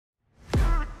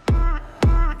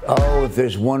Oh, if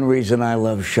there's one reason I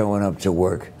love showing up to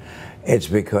work, it's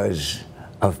because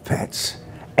of pets.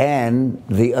 And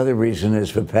the other reason is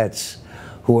for pets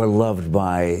who are loved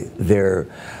by their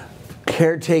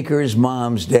caretakers,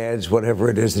 moms, dads, whatever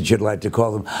it is that you'd like to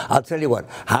call them. I'll tell you what,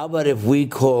 how about if we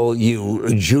call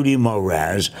you Judy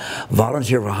Moraz,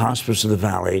 volunteer for Hospice of the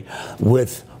Valley,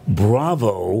 with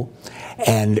Bravo,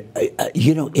 and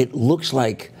you know, it looks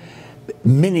like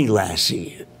Mini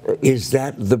Lassie. Is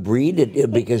that the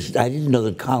breed? Because I didn't know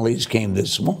that collies came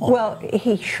this small. Well,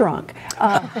 he shrunk.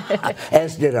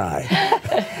 As did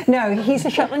I. No, he's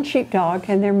a Shetland sheepdog,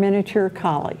 and they're miniature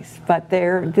collies, but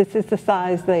this is the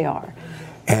size they are.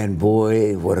 And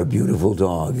boy, what a beautiful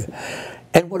dog.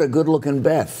 And what a good-looking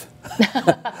Beth.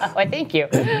 Why, thank you.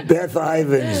 Beth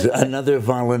Ivins, another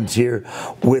volunteer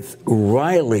with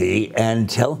Riley. And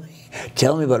tell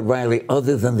me about Riley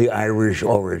other than the Irish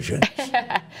origin.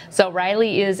 So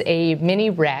Riley is a mini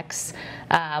Rex,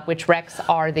 which Rex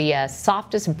are the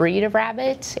softest breed of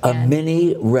rabbit. A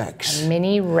mini Rex. A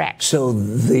mini Rex. So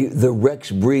the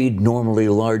Rex breed normally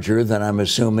larger than I'm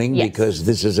assuming, yes, because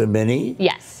this is a mini?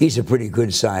 Yes. He's a pretty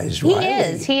good size,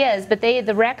 right? He is. But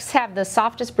the Rex have the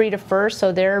softest breed of fur,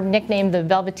 so they're nicknamed the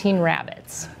Velveteen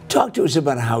Rabbits. Talk to us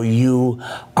about how you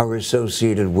are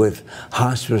associated with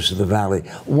Hospice of the Valley,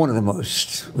 one of the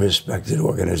most respected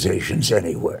organizations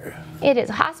anywhere. It is.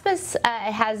 Hospice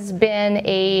has been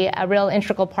a real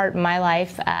integral part in my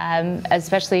life,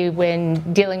 especially when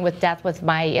dealing with death with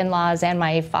my in-laws and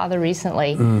my father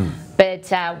recently.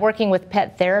 But working with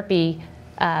pet therapy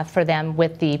for them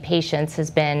with the patients has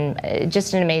been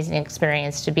just an amazing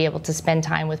experience to be able to spend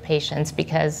time with patients,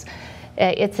 because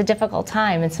it's a difficult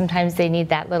time, and sometimes they need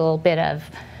that little bit of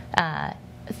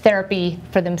therapy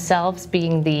for themselves,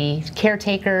 being the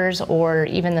caretakers or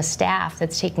even the staff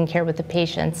that's taking care with the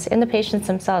patients, and the patients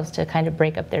themselves to kind of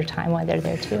break up their time while they're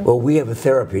there too. Well, we have a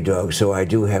therapy dog, so I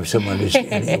do have some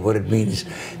understanding of what it means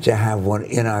to have one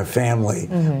in our family.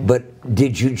 But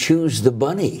did you choose the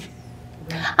bunny?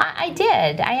 I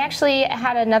did. I actually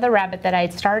had another rabbit that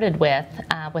I'd started with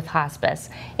Hospice,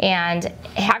 and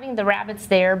having the rabbits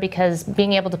there, because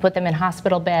being able to put them in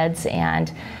hospital beds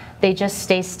and they just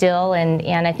stay still,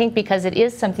 and I think because it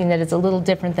is something that is a little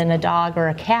different than a dog or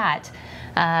a cat,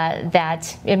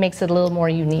 that it makes it a little more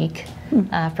unique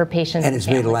for patients. And it's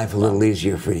made life a little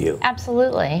easier for you.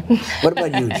 Absolutely. What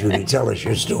about you, Judy? Tell us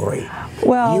your story.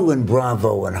 Well, you and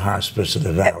Bravo and Hospice of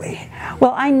the Valley.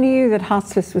 Well, I knew that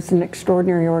Hospice was an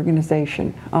extraordinary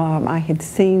organization. I had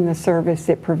seen the service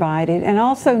it provided, and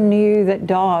also knew that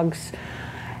dogs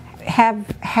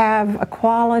have a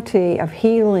quality of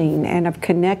healing and of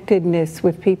connectedness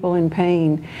with people in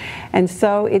pain. And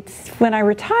so it's when I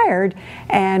retired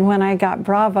and when I got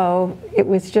Bravo, it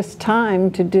was just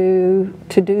time to do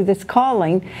this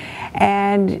calling.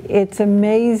 And it's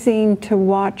amazing to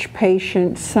watch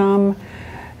patients, some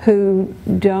who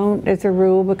don't, as a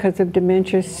rule, because of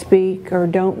dementia, speak or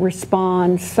don't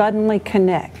respond, suddenly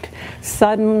connect,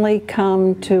 suddenly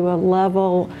come to a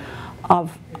level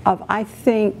of I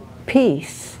think,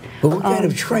 peace. But what kind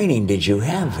of training did you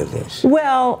have for this?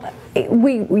 Well,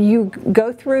 you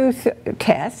go through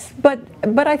tests, but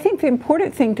I think the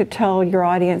important thing to tell your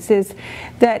audience is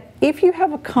that if you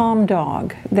have a calm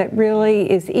dog that really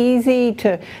is easy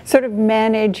to sort of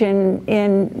manage in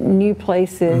new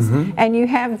places, and you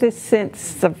have this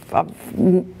sense of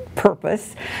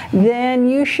purpose, then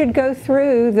you should go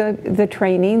through the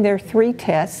training. There are 3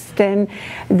 tests, and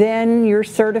then you're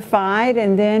certified,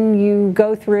 and then you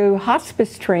go through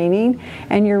hospice training,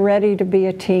 and you're ready to be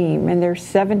a team. And there's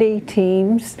 70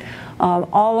 teams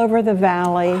all over the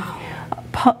valley,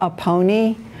 a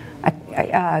pony,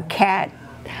 a cat,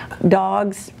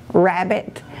 dogs,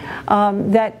 rabbit,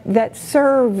 that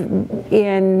serve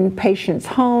in patients'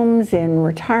 homes, in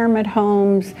retirement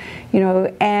homes, you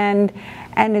know, and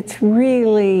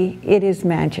it is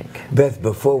magic. Beth,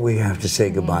 before we have to say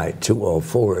goodbye to all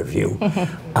 4 of you,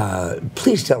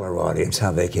 please tell our audience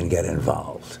how they can get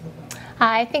involved.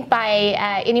 I think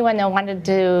by anyone that wanted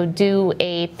to do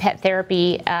a pet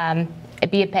therapy,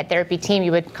 be a pet therapy team,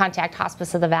 you would contact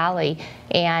Hospice of the Valley,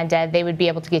 and they would be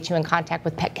able to get you in contact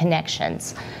with Pet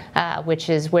Connections, which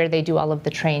is where they do all of the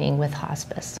training with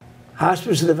hospice.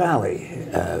 Hospice of the Valley,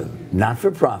 not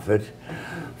for profit,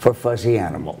 for fuzzy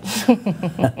animals.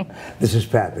 This is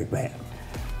Pat McMahon.